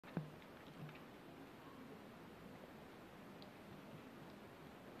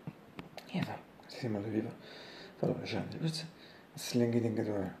Yeah, sì, ma lo vivo. Però recente, forse slang di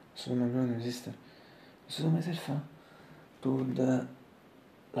ingatore. Sono mai non esiste. Sono mai ser fa. Tu da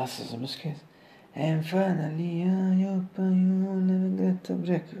last sullo scherzo. And finally I open you never get to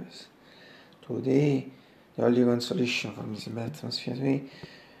breakfast. Today the only consolation for me is bad atmosphere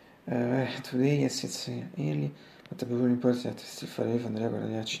today it's early but the people important that still fare fan della guardia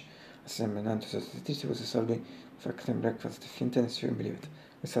diaci assembly tanto se ti cosa salvi fact and breakfast if you intend to believe it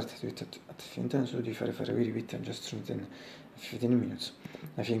we started with if you intend to di fare we repeat and just within 15 minutes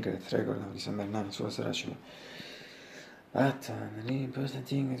I think that record di San Bernardo sulla saracino but the important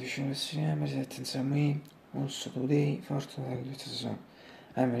thing is you should remember that in some way also today fortunately with the song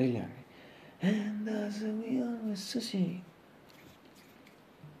I'm really hungry and as we always say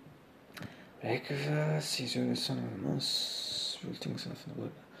breakfast sì, che sono most l'ultimo sono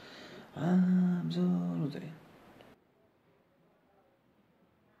finito absolutely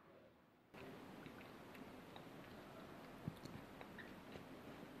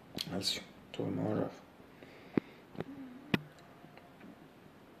I'll see you tomorrow.